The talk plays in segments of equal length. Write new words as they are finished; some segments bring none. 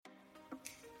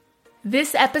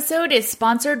This episode is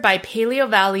sponsored by Paleo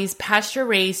Valley's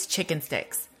pasture-raised chicken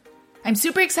sticks. I'm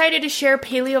super excited to share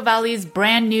Paleo Valley's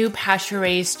brand new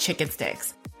pasture-raised chicken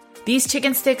sticks. These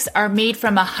chicken sticks are made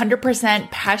from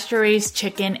 100% pasture-raised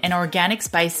chicken and organic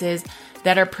spices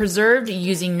that are preserved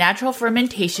using natural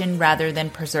fermentation rather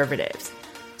than preservatives.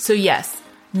 So yes,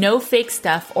 no fake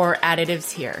stuff or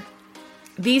additives here.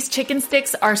 These chicken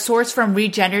sticks are sourced from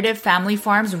regenerative family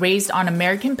farms raised on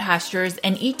American pastures,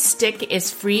 and each stick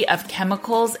is free of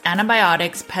chemicals,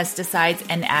 antibiotics, pesticides,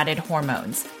 and added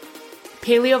hormones.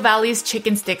 Paleo Valley's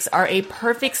chicken sticks are a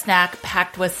perfect snack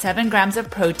packed with 7 grams of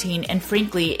protein and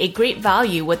frankly, a great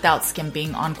value without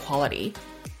skimping on quality.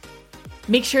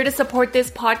 Make sure to support this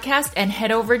podcast and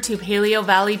head over to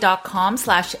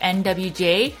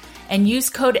paleovalley.com/NWJ and use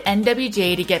code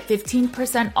NWJ to get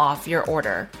 15% off your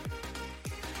order.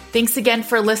 Thanks again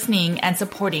for listening and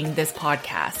supporting this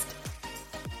podcast.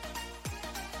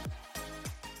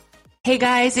 Hey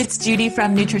guys, it's Judy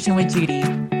from Nutrition with Judy.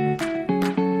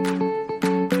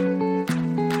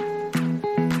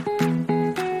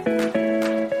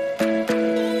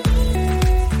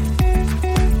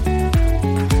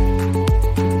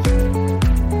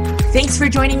 Thanks for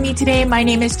joining me today. My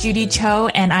name is Judy Cho,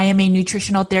 and I am a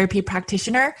nutritional therapy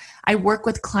practitioner. I work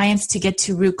with clients to get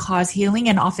to root cause healing,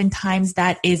 and oftentimes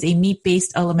that is a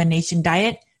meat-based elimination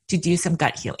diet to do some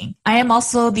gut healing. I am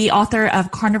also the author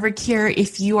of Carnivore Cure.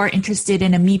 If you are interested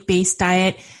in a meat-based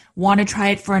diet, want to try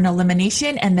it for an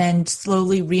elimination, and then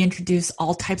slowly reintroduce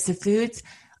all types of foods,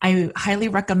 I highly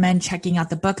recommend checking out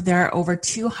the book. There are over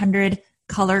 200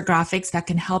 color graphics that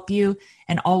can help you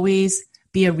and always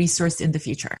be a resource in the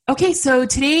future. Okay, so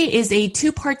today is a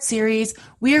 2-part series.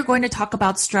 We are going to talk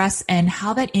about stress and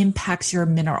how that impacts your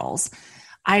minerals.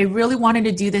 I really wanted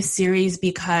to do this series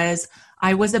because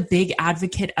I was a big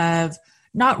advocate of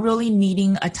not really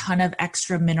needing a ton of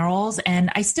extra minerals, and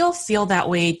I still feel that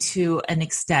way to an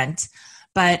extent.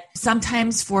 But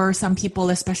sometimes for some people,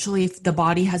 especially if the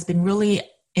body has been really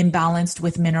imbalanced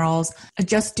with minerals,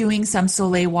 just doing some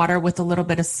Soleil water with a little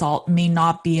bit of salt may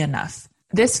not be enough.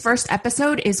 This first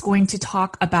episode is going to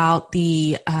talk about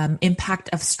the impact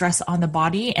of stress on the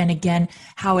body, and again,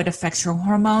 how it affects your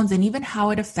hormones and even how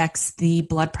it affects the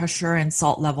blood pressure and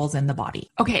salt levels in the body.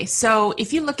 Okay, so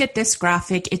if you look at this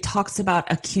graphic, it talks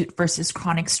about acute versus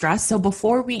chronic stress. So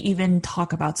before we even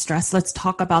talk about stress, let's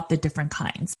talk about the different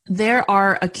kinds. There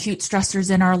are acute stressors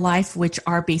in our life, which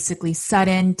are basically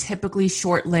sudden, typically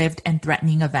short-lived, and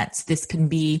threatening events. This can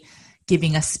be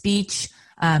giving a speech,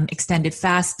 extended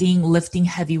fasting, lifting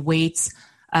heavy weights,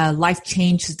 life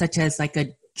change such as like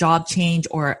a job change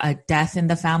or a death in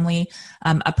the family,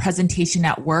 a presentation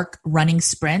at work, running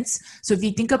sprints. So if you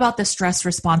think about the stress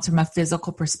response from a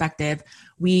physical perspective,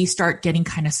 we start getting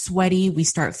kind of sweaty, we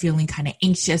start feeling kind of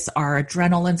anxious, our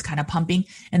adrenaline's kind of pumping,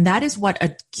 and that is what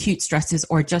acute stress is,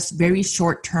 or just very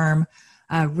short-term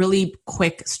really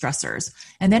quick stressors.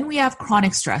 And then we have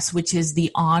chronic stress, which is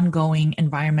the ongoing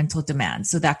environmental demand.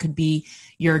 So that could be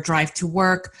your drive to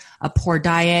work, a poor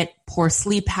diet, poor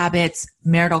sleep habits,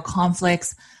 marital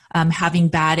conflicts, having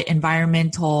bad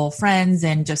environmental friends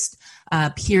and just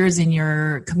peers in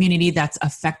your community that's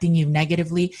affecting you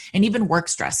negatively, and even work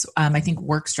stress. I think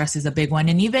work stress is a big one,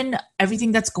 and even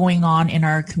everything that's going on in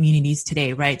our communities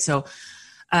today, right? So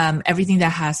everything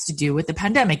that has to do with the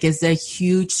pandemic is a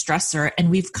huge stressor, and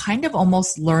we've kind of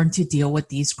almost learned to deal with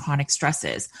these chronic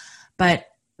stresses. But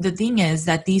the thing is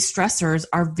that these stressors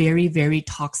are very, very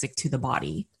toxic to the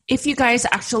body. If you guys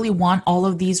actually want all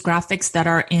of these graphics that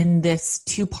are in this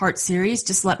 2-part series,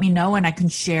 just let me know and I can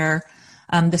share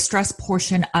the stress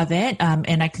portion of it,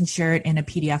 and I can share it in a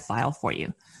PDF file for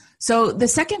you. So the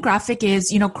second graphic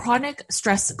is, chronic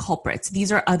stress culprits.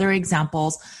 These are other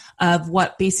examples of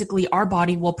what basically our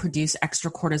body will produce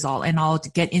extra cortisol. And I'll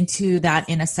get into that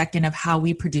in a second of how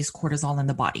we produce cortisol in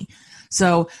the body.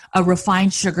 So a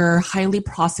refined sugar, highly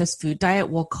processed food diet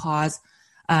will cause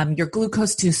your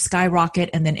glucose to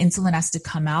skyrocket, and then insulin has to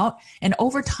come out. And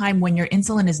over time, when your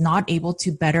insulin is not able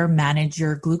to better manage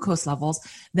your glucose levels,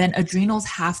 then adrenals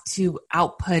have to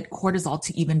output cortisol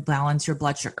to even balance your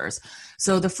blood sugars.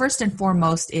 So the first and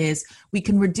foremost is we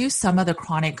can reduce some of the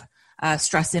chronic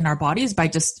stress in our bodies by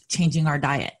just changing our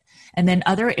diet. And then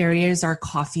other areas are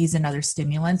coffees and other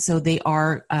stimulants. So they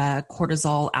are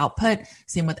cortisol output.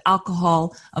 Same with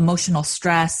alcohol, emotional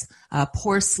stress,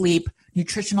 poor sleep,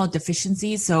 nutritional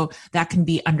deficiencies. So that can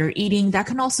be under eating. That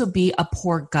can also be a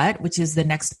poor gut, which is the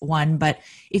next one. But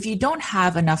if you don't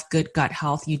have enough good gut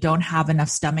health, you don't have enough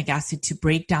stomach acid to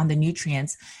break down the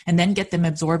nutrients and then get them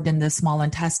absorbed in the small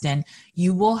intestine,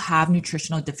 you will have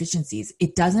nutritional deficiencies.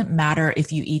 It doesn't matter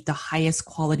if you eat the highest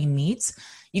quality meats.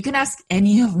 You can ask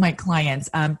any of my clients.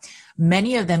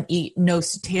 Many of them eat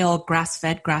nose to tail,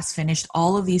 grass-fed, grass-finished,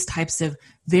 all of these types of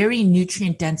very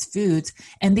nutrient-dense foods,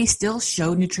 and they still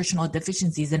show nutritional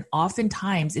deficiencies. And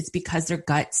oftentimes it's because their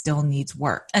gut still needs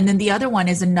work. And then the other one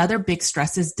is another big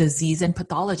stress is disease and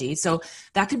pathology. So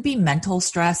that could be mental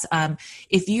stress.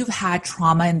 If you've had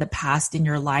trauma in the past in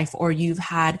your life, or you've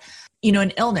had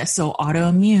an illness, so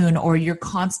autoimmune, or you're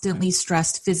constantly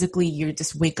stressed physically, you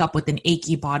just wake up with an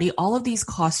achy body, all of these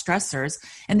cause stressors.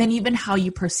 And then even how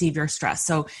you perceive your stress.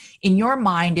 So in your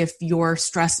mind, if you're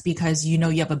stressed because you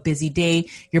have a busy day,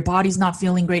 your body's not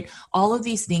feeling great, all of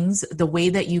these things, the way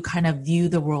that you kind of view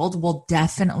the world will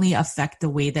definitely affect the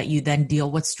way that you then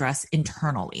deal with stress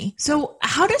internally. So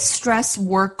how does stress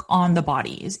work on the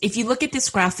body? If you look at this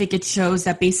graphic, it shows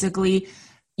that basically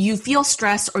you feel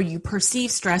stress, or you perceive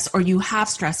stress, or you have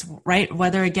stress, right?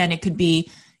 Whether, again, it could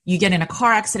be you get in a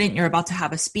car accident, you're about to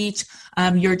have a speech,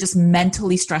 you're just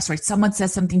mentally stressed, right? Someone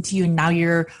says something to you and now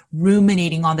you're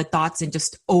ruminating on the thoughts and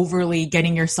just overly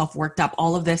getting yourself worked up.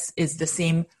 All of this is the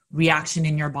same reaction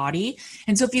in your body.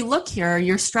 And so if you look here,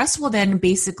 your stress will then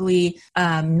basically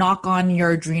knock on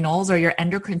your adrenals or your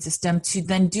endocrine system to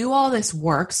then do all this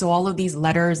work. So all of these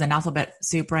letters and alphabet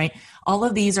soup, right? All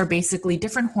of these are basically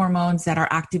different hormones that are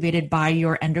activated by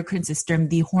your endocrine system,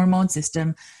 the hormone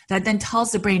system, that then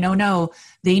tells the brain, oh no,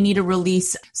 they need to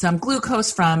release some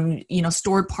glucose from,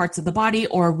 stored parts of the body,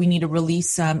 or we need to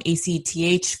release some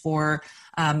ACTH for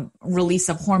release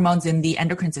of hormones in the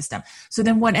endocrine system. So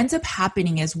then what ends up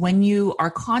happening is when you are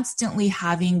constantly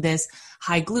having this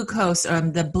high glucose,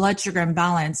 the blood sugar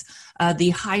imbalance,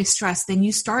 the high stress, then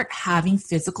you start having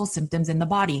physical symptoms in the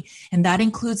body. And that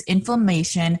includes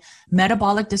inflammation,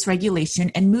 metabolic dysregulation,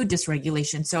 and mood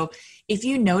dysregulation. So if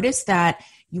you notice that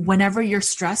whenever you're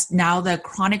stressed, now the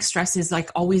chronic stress is like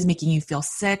always making you feel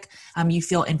sick. You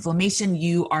feel inflammation.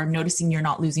 You are noticing you're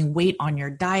not losing weight on your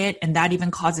diet. And that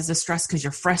even causes a stress because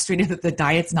you're frustrated that the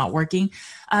diet's not working.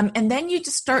 And then you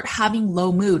just start having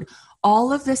low mood.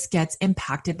 All of this gets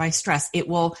impacted by stress. It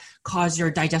will cause your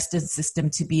digestive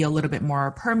system to be a little bit more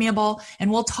permeable.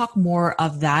 And we'll talk more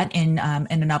of that in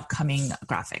an upcoming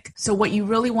graphic. So what you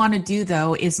really want to do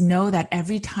though, is know that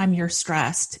every time you're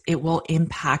stressed, it will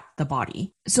impact the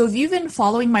body. So if you've been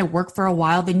following my work for a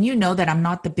while, then you know that I'm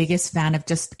not the biggest fan of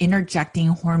just interjecting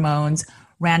hormones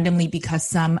randomly because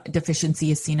some deficiency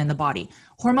is seen in the body.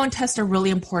 Hormone tests are really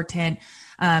important.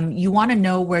 You want to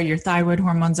know where your thyroid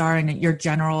hormones are and your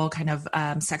general kind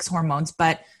of sex hormones,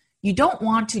 but you don't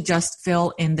want to just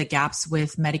fill in the gaps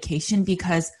with medication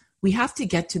because we have to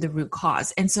get to the root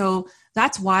cause. And so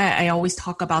that's why I always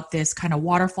talk about this kind of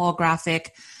waterfall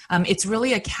graphic. It's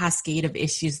really a cascade of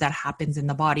issues that happens in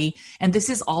the body. And this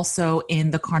is also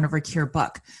in the Carnivore Cure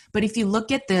book. But if you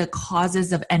look at the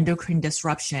causes of endocrine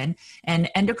disruption, and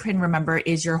endocrine, remember,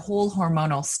 is your whole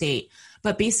hormonal state.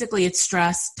 But basically it's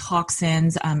stress,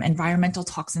 toxins, environmental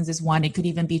toxins is one. It could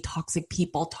even be toxic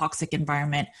people, toxic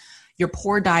environment, your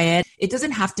poor diet. It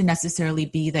doesn't have to necessarily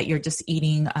be that you're just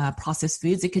eating processed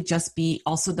foods. It could just be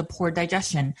also the poor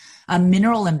digestion,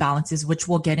 mineral imbalances, which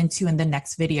we'll get into in the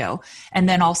next video. And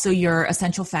then also your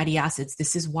essential fatty acids.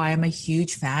 This is why I'm a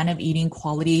huge fan of eating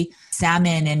quality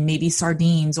salmon and maybe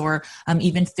sardines or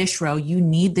even fish roe. You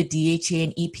need the DHA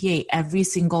and EPA. Every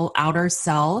single outer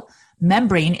cell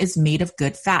membrane is made of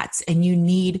good fats, and you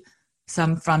need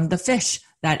some from the fish.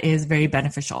 That is very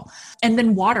beneficial. And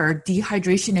then water,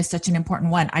 dehydration is such an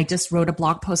important one. I just wrote a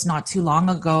blog post not too long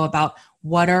ago about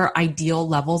what are ideal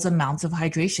levels, amounts of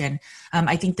hydration.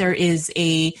 I think there is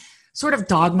a sort of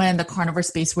dogma in the carnivore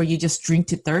space where you just drink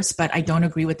to thirst, but I don't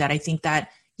agree with that. I think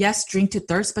that yes, drink to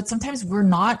thirst, but sometimes we're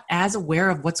not as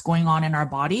aware of what's going on in our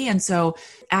body. And so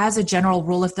as a general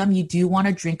rule of thumb, you do want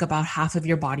to drink about half of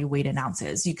your body weight in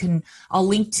ounces. I'll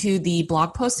link to the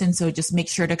blog post. And so just make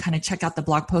sure to kind of check out the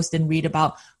blog post and read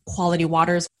about quality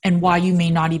waters and why you may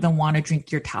not even want to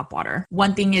drink your tap water.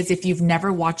 One thing is, if you've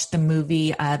never watched the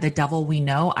movie, The Devil We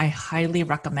Know, I highly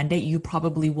recommend it. You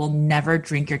probably will never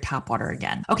drink your tap water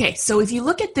again. Okay. So if you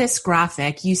look at this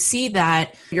graphic, you see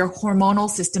that your hormonal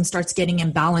system starts getting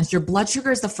imbalanced. Your blood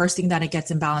sugar is the first thing that it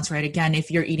gets imbalanced, right? Again,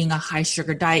 if you're eating a high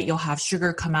sugar diet, you'll have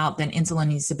sugar come out, then insulin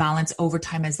needs to balance. Over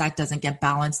time, as that doesn't get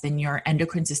balanced, then your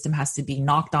endocrine system has to be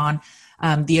knocked on.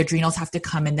 The adrenals have to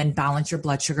come and then balance your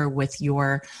blood sugar with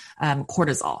your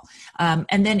cortisol.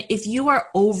 And then if you are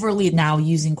overly now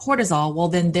using cortisol, well,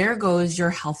 then there goes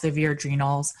your health of your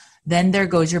adrenals. Then there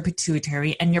goes your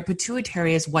pituitary, and your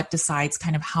pituitary is what decides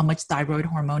kind of how much thyroid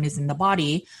hormone is in the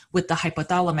body with the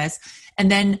hypothalamus.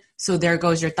 And then, so there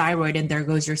goes your thyroid and there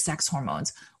goes your sex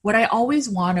hormones. What I always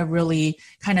want to really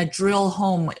kind of drill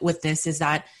home with this is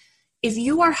that if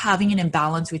you are having an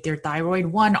imbalance with your thyroid,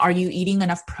 one, are you eating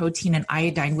enough protein and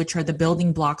iodine, which are the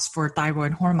building blocks for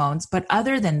thyroid hormones? But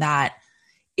other than that,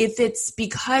 if it's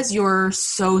because you're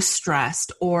so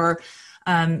stressed or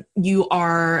you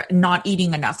are not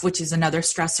eating enough, which is another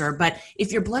stressor. But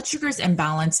if your blood sugar is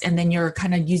imbalanced and then you're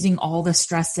kind of using all the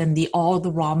stress and all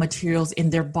the raw materials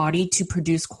in their body to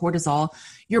produce cortisol,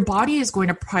 your body is going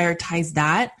to prioritize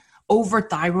that over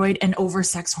thyroid and over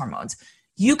sex hormones.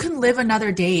 You can live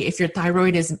another day if your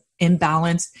thyroid is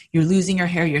imbalanced, you're losing your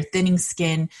hair, you're thinning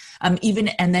skin, and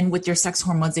then with your sex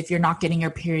hormones, if you're not getting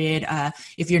your period,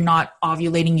 if you're not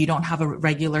ovulating, you don't have a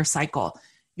regular cycle.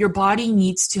 Your body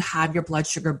needs to have your blood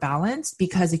sugar balanced,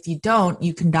 because if you don't,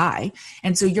 you can die.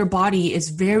 And so your body is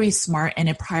very smart and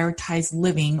it prioritizes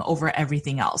living over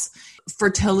everything else.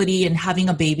 Fertility and having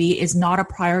a baby is not a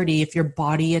priority if your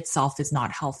body itself is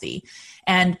not healthy.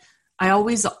 And I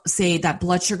always say that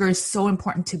blood sugar is so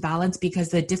important to balance, because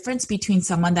the difference between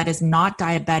someone that is not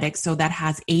diabetic, so that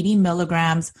has 80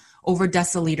 milligrams over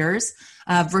deciliters,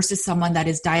 versus someone that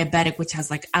is diabetic, which has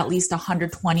like at least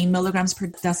 120 milligrams per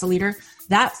deciliter,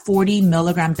 that 40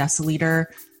 milligram deciliter.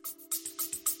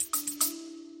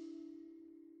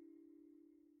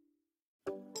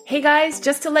 Hey guys,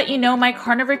 just to let you know, my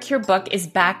Carnivore Cure book is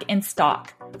back in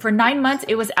stock. For 9 months,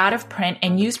 it was out of print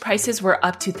and used prices were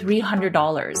up to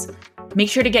 $300. Make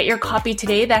sure to get your copy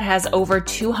today that has over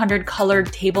 200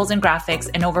 colored tables and graphics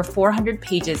and over 400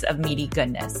 pages of meaty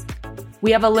goodness.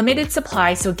 We have a limited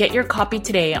supply, so get your copy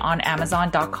today on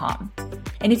Amazon.com.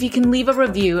 And if you can leave a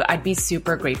review, I'd be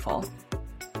super grateful.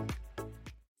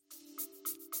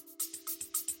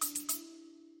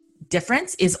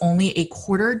 Difference is only a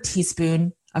quarter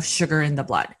teaspoon of sugar in the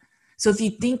blood. So if you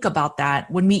think about that,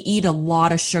 when we eat a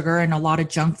lot of sugar and a lot of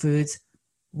junk foods,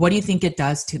 what do you think it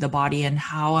does to the body, and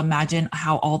imagine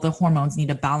how all the hormones need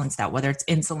to balance that, whether it's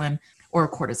insulin or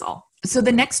cortisol. So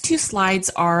the next two slides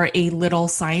are a little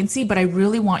sciencey, but I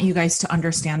really want you guys to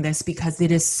understand this because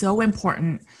it is so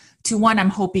important. To one, I'm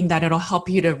hoping that it'll help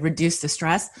you to reduce the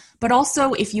stress, but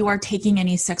also if you are taking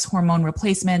any sex hormone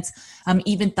replacements,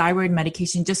 even thyroid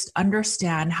medication, just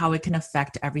understand how it can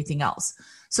affect everything else.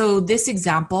 So this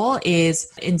example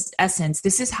is, in essence,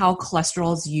 this is how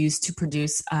cholesterol is used to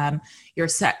produce your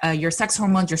sex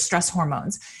hormones, your stress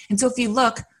hormones. And so if you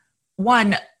look,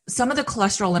 one, some of the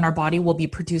cholesterol in our body will be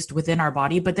produced within our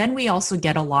body, but then we also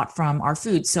get a lot from our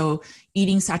food. So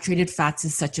eating saturated fats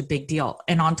is such a big deal.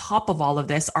 And on top of all of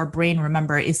this, our brain,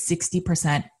 remember, is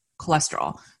 60%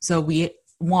 cholesterol. So we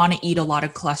want to eat a lot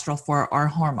of cholesterol for our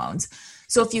hormones.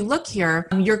 So if you look here,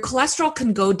 your cholesterol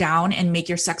can go down and make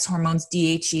your sex hormones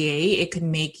DHEA. It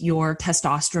can make your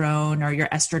testosterone or your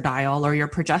estradiol or your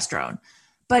progesterone.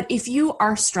 But if you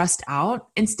are stressed out,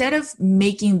 instead of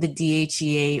making the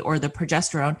DHEA or the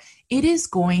progesterone, it is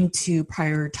going to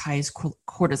prioritize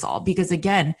cortisol, because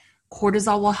again,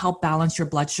 cortisol will help balance your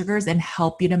blood sugars and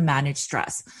help you to manage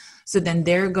stress. So then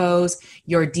there goes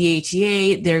your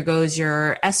DHEA, there goes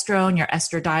your estrone, your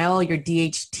estradiol, your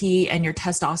DHT, and your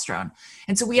testosterone.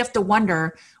 And so we have to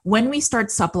wonder, when we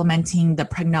start supplementing the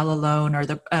pregnenolone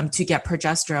or to get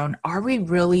progesterone, are we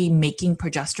really making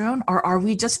progesterone, or are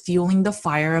we just fueling the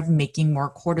fire of making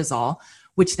more cortisol,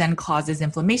 which then causes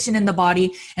inflammation in the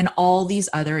body and all these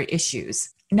other issues?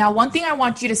 Now, one thing I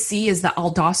want you to see is the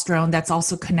aldosterone that's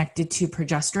also connected to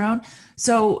progesterone.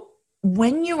 So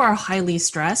when you are highly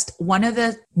stressed, one of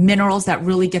the minerals that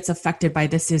really gets affected by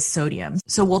this is sodium.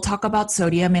 So we'll talk about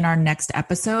sodium in our next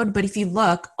episode. But if you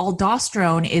look,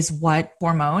 aldosterone is what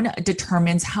hormone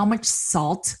determines how much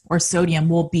salt or sodium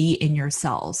will be in your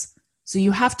cells. So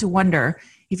you have to wonder,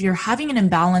 if you're having an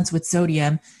imbalance with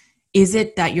sodium, is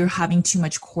it that you're having too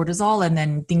much cortisol and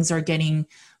then things are getting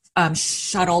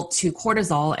shuttled to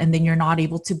cortisol and then you're not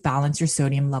able to balance your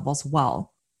sodium levels well?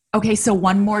 Okay, so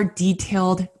one more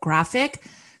detailed graphic.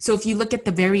 So if you look at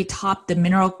the very top, the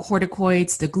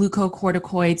mineralocorticoids, the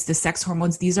glucocorticoids, the sex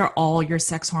hormones, these are all your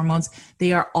sex hormones.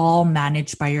 They are all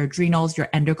managed by your adrenals, your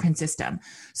endocrine system.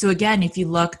 So again, if you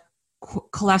look,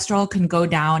 cholesterol can go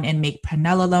down and make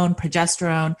pregnenolone,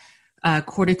 progesterone,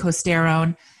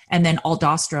 corticosterone, and then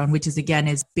aldosterone, which is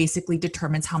basically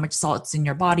determines how much salt's in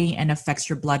your body and affects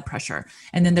your blood pressure.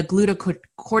 And then the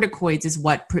glucocorticoids is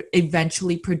what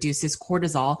eventually produces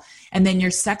cortisol. And then your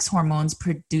sex hormones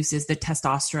produces the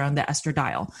testosterone, the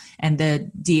estradiol, and the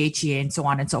DHEA, and so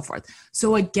on and so forth.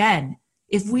 So again,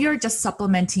 if we are just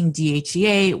supplementing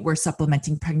DHEA, we're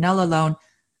supplementing pregnenolone.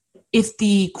 If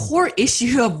the core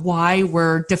issue of why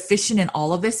we're deficient in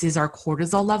all of this is our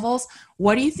cortisol levels,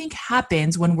 what do you think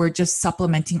happens when we're just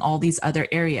supplementing all these other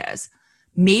areas?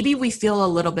 Maybe we feel a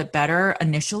little bit better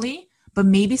initially, but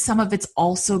maybe some of it's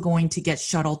also going to get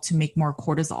shuttled to make more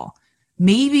cortisol.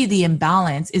 maybe the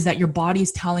imbalance is that your body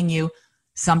is telling you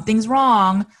something's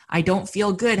wrong. I don't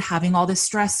feel good having all this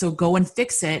stress. So go and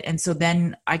fix it. And so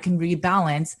then I can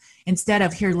rebalance instead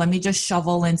of here, let me just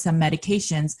shovel in some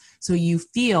medications so you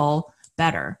feel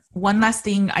better. One last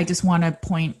thing I just want to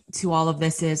point to all of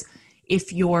this is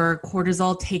if your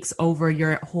cortisol takes over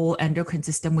your whole endocrine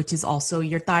system, which is also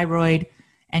your thyroid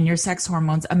and your sex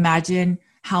hormones, imagine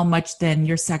how much then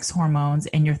your sex hormones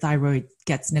and your thyroid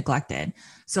gets neglected.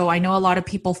 So I know a lot of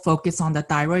people focus on the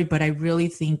thyroid, but I really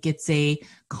think it's a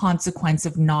consequence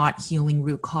of not healing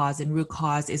root cause. And root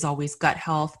cause is always gut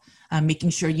health, making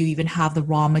sure you even have the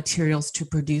raw materials to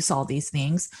produce all these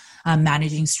things,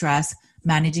 managing stress,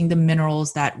 managing the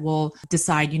minerals that will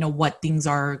decide, what things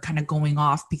are kind of going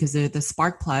off because of the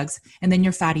spark plugs, and then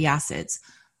your fatty acids.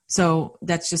 So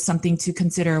that's just something to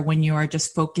consider when you are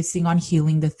just focusing on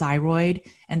healing the thyroid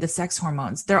and the sex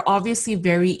hormones. They're obviously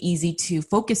very easy to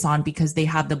focus on because they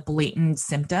have the blatant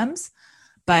symptoms,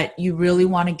 but you really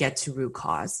want to get to root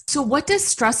cause. So what does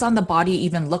stress on the body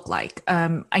even look like?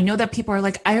 I know that people are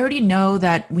like, I already know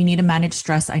that we need to manage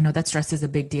stress. I know that stress is a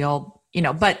big deal,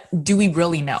 but do we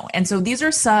really know? And so these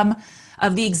are some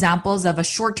of the examples of a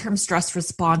short-term stress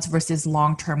response versus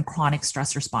long-term chronic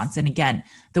stress response. And again,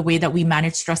 the way that we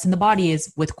manage stress in the body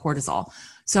is with cortisol.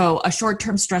 So a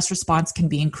short-term stress response can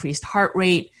be increased heart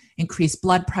rate, increased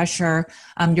blood pressure.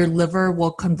 Your liver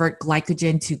will convert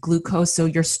glycogen to glucose. So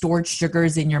your stored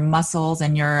sugars in your muscles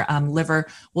and your liver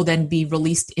will then be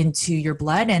released into your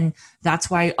blood. And that's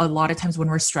why a lot of times when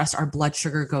we're stressed, our blood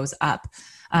sugar goes up.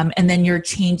 And then your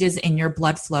changes in your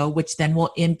blood flow, which then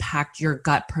will impact your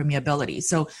gut permeability.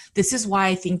 So this is why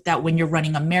I think that when you're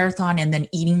running a marathon and then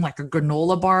eating like a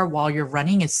granola bar while you're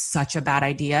running is such a bad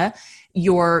idea.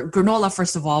 Your granola,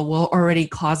 first of all, will already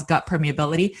cause gut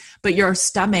permeability, but your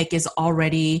stomach is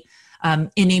already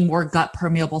in a more gut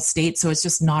permeable state. So it's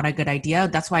just not a good idea.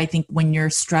 That's why I think when you're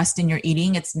stressed and you're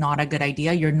eating, it's not a good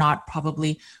idea. You're not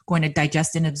probably going to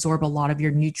digest and absorb a lot of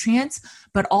your nutrients,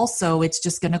 but also it's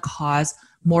just going to cause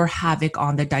more havoc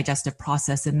on the digestive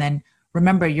process. And then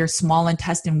remember, your small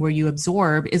intestine where you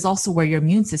absorb is also where your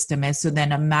immune system is. So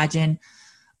then imagine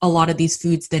a lot of these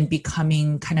foods then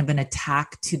becoming kind of an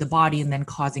attack to the body and then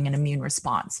causing an immune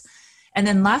response. And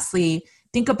then lastly,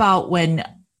 think about when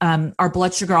our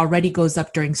blood sugar already goes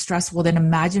up during stress. Well, then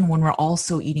imagine when we're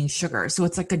also eating sugar. So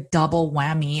it's like a double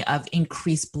whammy of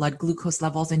increased blood glucose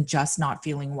levels and just not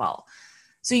feeling well.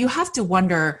 So you have to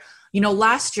wonder,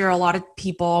 last year, a lot of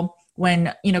people,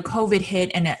 when, COVID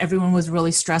hit and everyone was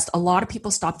really stressed, a lot of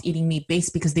people stopped eating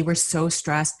meat-based because they were so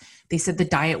stressed. They said the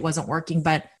diet wasn't working,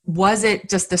 but was it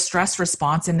just the stress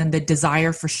response and then the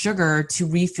desire for sugar to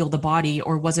refuel the body,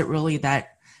 or was it really that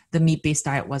the meat-based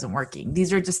diet wasn't working?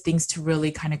 These are just things to really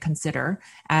kind of consider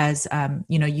as,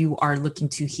 you are looking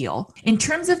to heal. In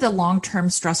terms of the long-term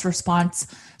stress response,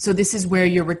 so this is where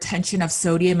your retention of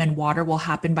sodium and water will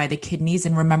happen by the kidneys.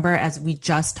 And remember, as we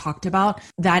just talked about,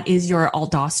 that is your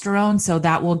aldosterone. So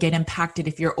that will get impacted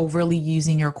if you're overly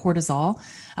using your cortisol.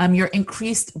 Your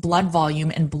increased blood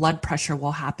volume and blood pressure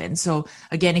will happen. So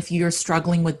again, if you're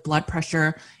struggling with blood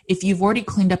pressure, if you've already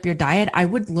cleaned up your diet, I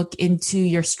would look into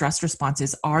your stress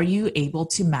responses. Are you able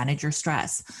to manage your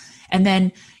stress? And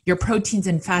then your proteins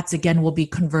and fats, again, will be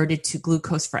converted to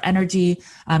glucose for energy.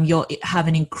 You'll have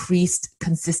an increased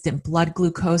consistent blood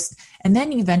glucose, and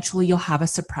then eventually you'll have a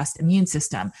suppressed immune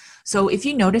system. So if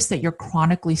you notice that you're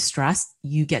chronically stressed,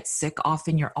 you get sick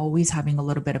often, you're always having a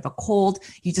little bit of a cold,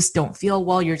 you just don't feel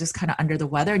well, you're just kind of under the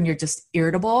weather and you're just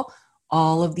irritable,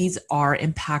 all of these are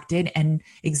impacted and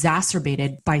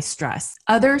exacerbated by stress.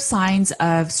 Other signs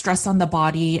of stress on the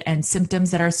body and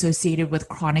symptoms that are associated with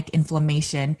chronic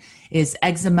inflammation is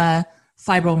eczema,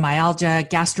 fibromyalgia,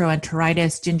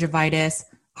 gastroenteritis, gingivitis,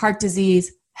 heart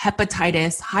disease,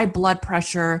 hepatitis, high blood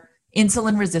pressure,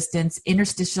 insulin resistance,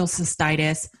 interstitial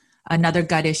cystitis, another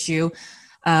gut issue,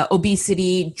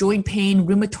 obesity, joint pain,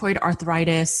 rheumatoid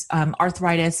arthritis,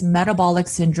 metabolic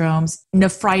syndromes,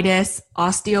 nephritis,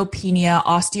 osteopenia,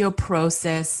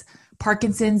 osteoporosis,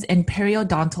 Parkinson's, and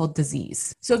periodontal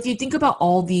disease. So if you think about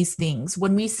all these things,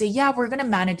 when we say, yeah, we're going to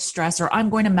manage stress, or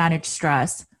I'm going to manage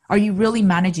stress, are you really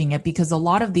managing it? Because a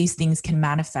lot of these things can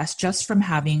manifest just from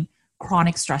having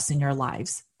chronic stress in your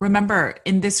lives. Remember,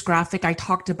 in this graphic, I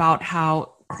talked about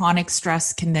how chronic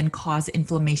stress can then cause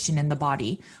inflammation in the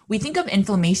body. We think of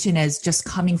inflammation as just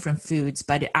coming from foods,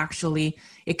 but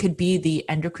it could be the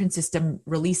endocrine system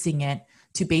releasing it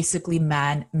to basically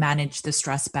manage the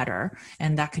stress better.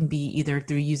 And that can be either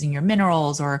through using your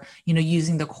minerals or,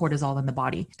 using the cortisol in the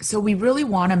body. So we really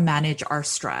want to manage our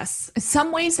stress.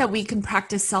 Some ways that we can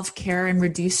practice self-care and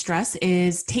reduce stress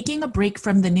is taking a break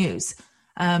from the news.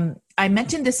 I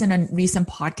mentioned this in a recent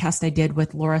podcast I did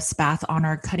with Laura Spath on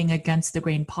our Cutting Against the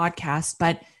Grain podcast,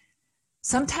 but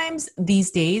sometimes these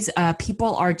days,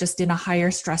 people are just in a higher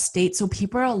stress state. So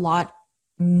people are a lot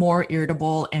more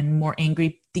irritable and more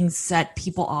angry. Things set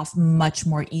people off much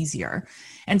more easier.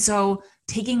 And so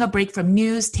taking a break from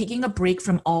news, taking a break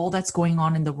from all that's going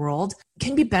on in the world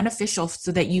can be beneficial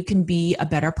so that you can be a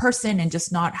better person and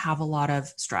just not have a lot of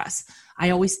stress. I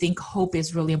always think hope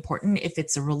is really important if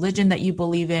it's a religion that you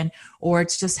believe in, or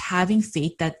it's just having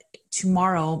faith that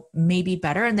tomorrow may be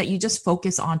better and that you just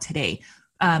focus on today.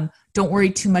 Don't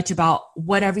worry too much about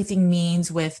what everything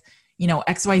means with,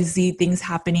 XYZ things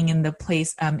happening in the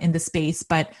place, in the space,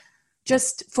 but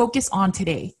just focus on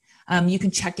today. You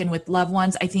can check in with loved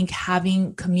ones. I think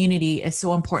having community is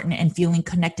so important, and feeling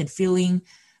connected, feeling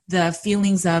the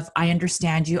feelings of, I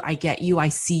understand you, I get you, I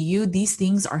see you. These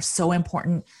things are so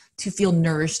important to feel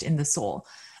nourished in the soul.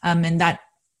 And that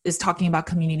is talking about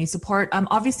community support.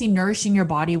 Obviously nourishing your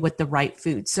body with the right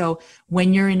food. So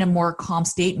when you're in a more calm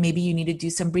state, maybe you need to do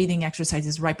some breathing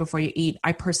exercises right before you eat.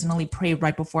 I personally pray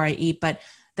right before I eat, but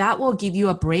that will give you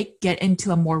a break, get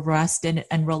into a more rest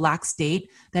and relaxed state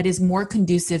that is more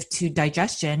conducive to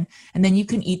digestion. And then you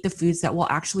can eat the foods that will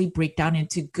actually break down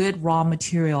into good raw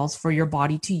materials for your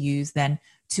body to use then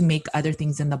to make other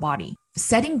things in the body.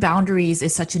 Setting boundaries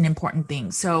is such an important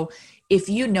thing. So if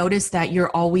you notice that you're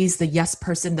always the yes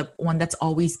person, the one that's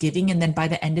always giving, and then by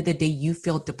the end of the day, you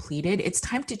feel depleted, it's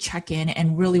time to check in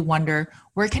and really wonder,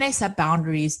 where can I set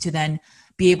boundaries to then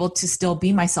be able to still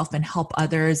be myself and help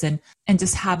others and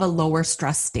just have a lower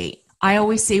stress state. I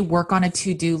always say work on a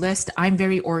to-do list. I'm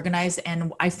very organized,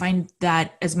 and I find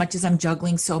that as much as I'm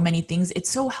juggling so many things, it's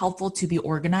so helpful to be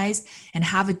organized and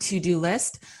have a to-do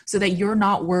list so that you're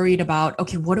not worried about,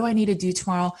 okay, what do I need to do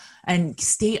tomorrow? And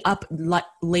stay up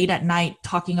late at night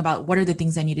talking about what are the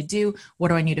things I need to do? What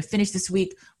do I need to finish this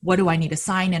week? What do I need to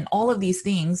sign? And all of these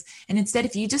things. And instead,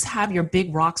 if you just have your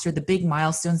big rocks or the big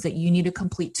milestones that you need to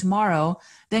complete tomorrow,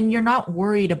 then you're not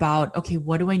worried about, okay,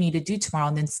 what do I need to do tomorrow?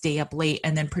 And then stay up late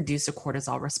and then produce a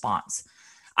cortisol response.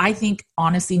 I think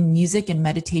honestly, music and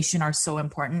meditation are so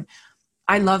important.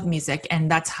 I love music,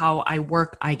 and that's how I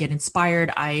work. I get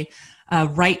inspired. I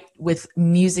write with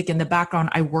music in the background.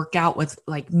 I work out with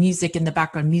like music in the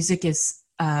background. Music is,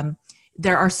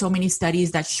 there are so many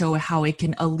studies that show how it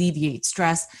can alleviate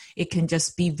stress. It can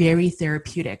just be very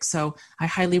therapeutic. So I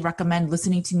highly recommend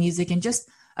listening to music, and just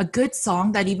a good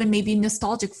song that even may be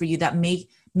nostalgic for you, that may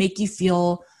make you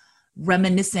feel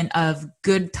reminiscent of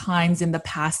good times in the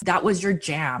past. That was your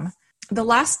jam. The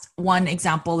last one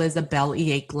example is a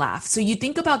bellyache laugh. So you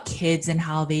think about kids and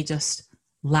how they just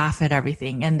laugh at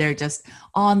everything, and they're just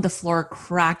on the floor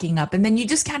cracking up, and then you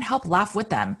just can't help laugh with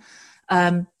them.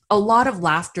 A lot of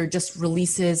laughter just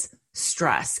releases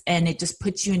stress, and it just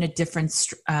puts you in a different,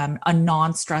 a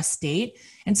non-stress state.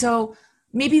 And so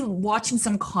maybe watching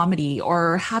some comedy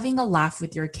or having a laugh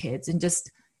with your kids and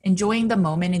just enjoying the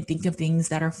moment and think of things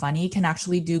that are funny can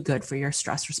actually do good for your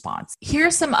stress response. Here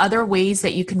are some other ways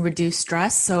that you can reduce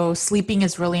stress. So sleeping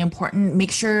is really important.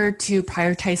 Make sure to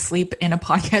prioritize sleep. In a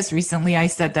podcast recently, I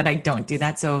said that I don't do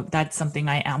that. So that's something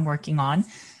I am working on.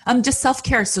 Just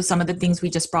self-care. So some of the things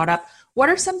we just brought up. What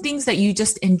are some things that you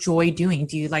just enjoy doing?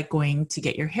 Do you like going to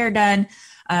get your hair done?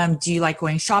 Do you like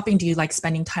going shopping? Do you like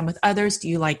spending time with others? Do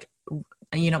you like,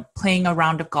 playing a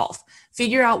round of golf?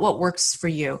 Figure out what works for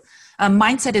you.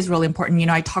 Mindset is really important.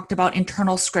 I talked about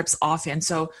internal scripts often.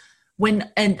 So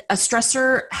when a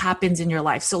stressor happens in your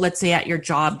life, so let's say at your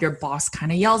job, your boss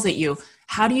kind of yells at you,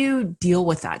 how do you deal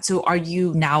with that? So are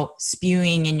you now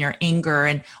spewing in your anger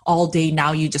and all day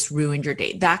now you just ruined your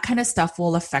day? That kind of stuff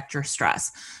will affect your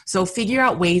stress. So figure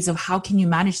out ways of how can you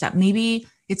manage that. Maybe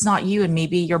it's not you, and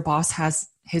maybe your boss has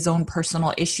his own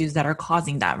personal issues that are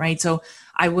causing that, right? So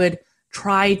I would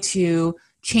try to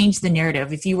change the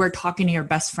narrative. If you were talking to your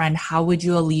best friend, how would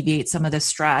you alleviate some of the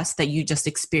stress that you just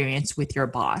experienced with your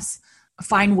boss?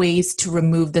 Find ways to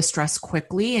remove the stress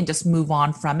quickly and just move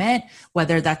on from it,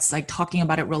 whether that's like talking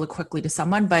about it really quickly to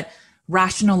someone, but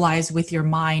rationalize with your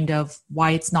mind of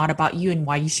why it's not about you and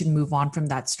why you should move on from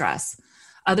that stress.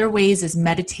 Other ways is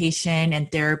meditation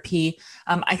and therapy.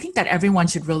 I think that everyone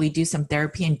should really do some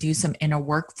therapy and do some inner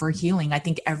work for healing. I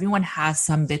think everyone has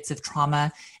some bits of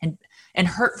trauma and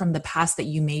hurt from the past that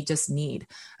you may just need.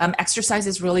 Exercise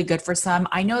is really good for some.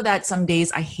 I know that some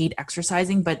days I hate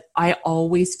exercising, but I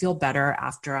always feel better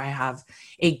after I have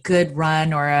a good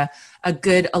run or a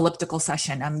good elliptical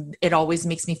session. It always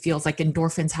makes me feel like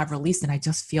endorphins have released, and I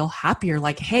just feel happier,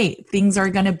 like, hey, things are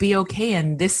going to be okay,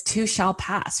 and this too shall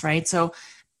pass, right? So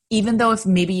even though if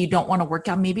maybe you don't want to work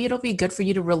out, maybe it'll be good for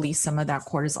you to release some of that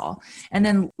cortisol. And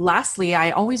then lastly,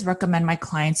 I always recommend my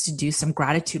clients to do some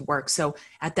gratitude work. So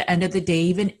at the end of the day,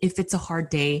 even if it's a hard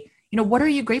day, what are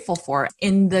you grateful for?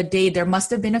 In the day, there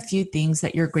must have been a few things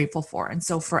that you're grateful for. And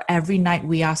so for every night,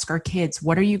 we ask our kids,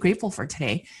 what are you grateful for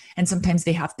today? And sometimes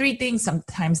they have 3 things,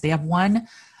 sometimes they have 1.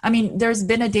 I mean, there's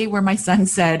been a day where my son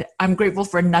said, I'm grateful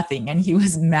for nothing. And he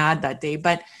was mad that day.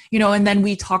 But, and then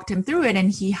we talked him through it and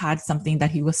he had something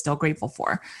that he was still grateful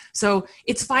for. So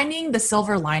it's finding the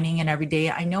silver lining in every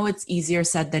day. I know it's easier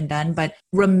said than done, but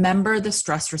remember the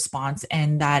stress response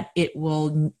and that it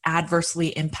will adversely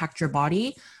impact your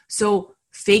body. So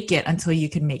fake it until you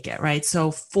can make it, right? So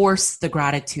force the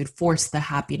gratitude, force the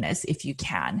happiness if you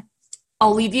can.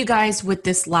 I'll leave you guys with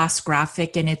this last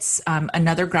graphic, and it's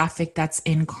another graphic that's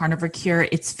in Carnivore Cure.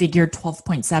 It's figure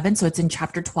 12.7, so it's in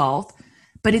chapter 12,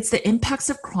 but it's the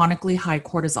impacts of chronically high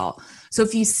cortisol. So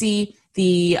if you see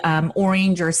the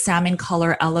orange or salmon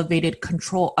color elevated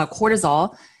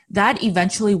cortisol, that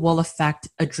eventually will affect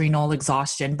adrenal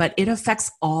exhaustion, but it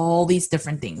affects all these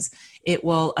different things. It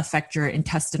will affect your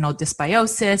intestinal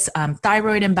dysbiosis,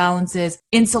 thyroid imbalances,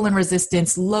 insulin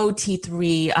resistance, low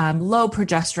T3, low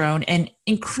progesterone, and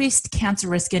increased cancer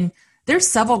risk. And there's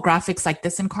several graphics like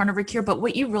this in Carnivore Cure, but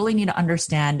what you really need to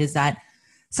understand is that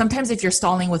sometimes if you're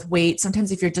stalling with weight,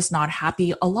 sometimes if you're just not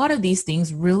happy, a lot of these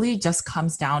things really just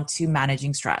comes down to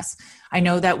managing stress. I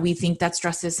know that we think that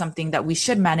stress is something that we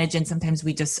should manage. And sometimes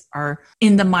we just are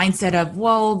in the mindset of,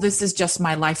 well, this is just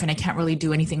my life and I can't really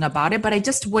do anything about it. But I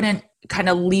just wouldn't kind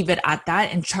of leave it at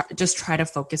that and just try to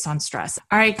focus on stress.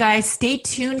 All right, guys, stay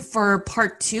tuned for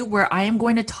part 2, where I am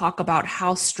going to talk about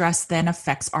how stress then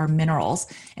affects our minerals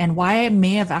and why I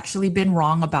may have actually been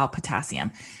wrong about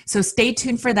potassium. So stay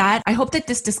tuned for that. I hope that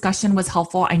this discussion was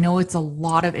helpful. I know it's a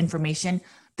lot of information.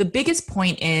 The biggest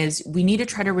point is we need to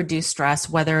try to reduce stress,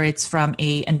 whether it's from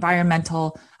a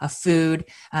environmental, a food,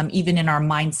 even in our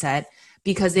mindset,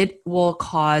 because it will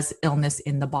cause illness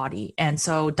in the body. And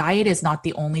so diet is not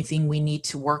the only thing we need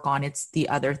to work on. It's the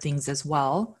other things as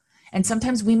well. And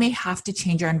sometimes we may have to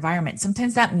change our environment.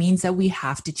 Sometimes that means that we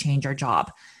have to change our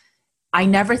job. I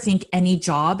never think any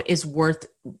job is worth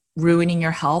ruining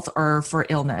your health or for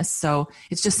illness. So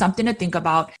it's just something to think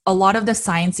about. A lot of the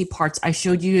sciencey parts I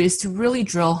showed you is to really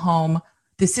drill home.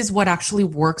 This is what actually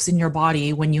works in your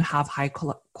body when you have high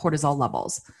cortisol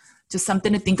levels. Just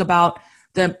something to think about.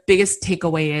 The biggest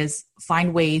takeaway is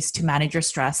find ways to manage your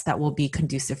stress that will be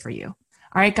conducive for you.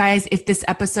 All right, guys, if this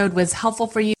episode was helpful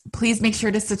for you, please make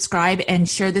sure to subscribe and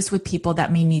share this with people that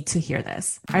may need to hear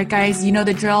this. All right, guys, you know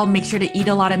the drill. Make sure to eat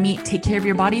a lot of meat, take care of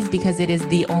your bodies, because it is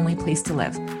the only place to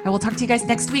live. I will talk to you guys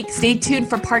next week. Stay tuned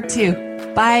for part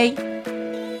 2. Bye.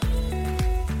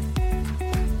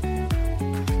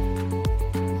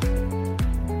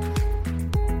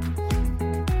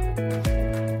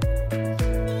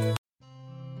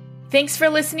 Thanks for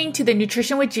listening to the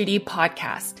Nutrition with Judy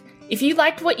podcast. If you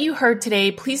liked what you heard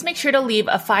today, please make sure to leave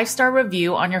a 5-star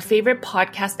review on your favorite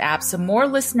podcast app so more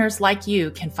listeners like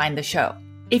you can find the show.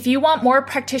 If you want more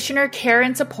practitioner care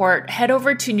and support, head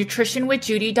over to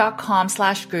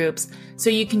nutritionwithjudy.com/groups so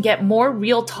you can get more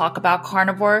real talk about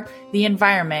carnivore, the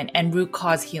environment, and root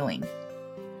cause healing.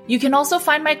 You can also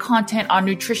find my content on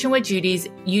Nutrition with Judy's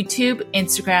YouTube,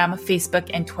 Instagram, Facebook,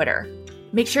 and Twitter.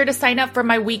 Make sure to sign up for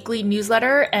my weekly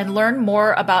newsletter and learn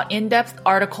more about in-depth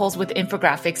articles with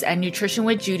infographics at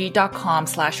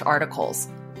nutritionwithjudy.com/articles.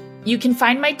 You can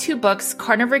find my 2 books,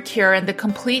 Carnivore Cure and The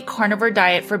Complete Carnivore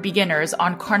Diet for Beginners,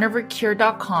 on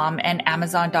carnivorecure.com and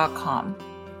amazon.com.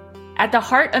 At the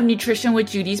heart of Nutrition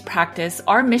with Judy's practice,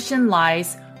 our mission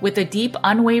lies with a deep,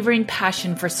 unwavering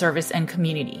passion for service and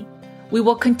community. We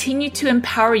will continue to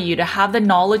empower you to have the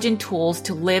knowledge and tools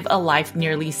to live a life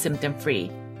nearly symptom-free,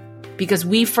 because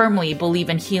we firmly believe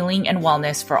in healing and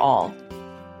wellness for all.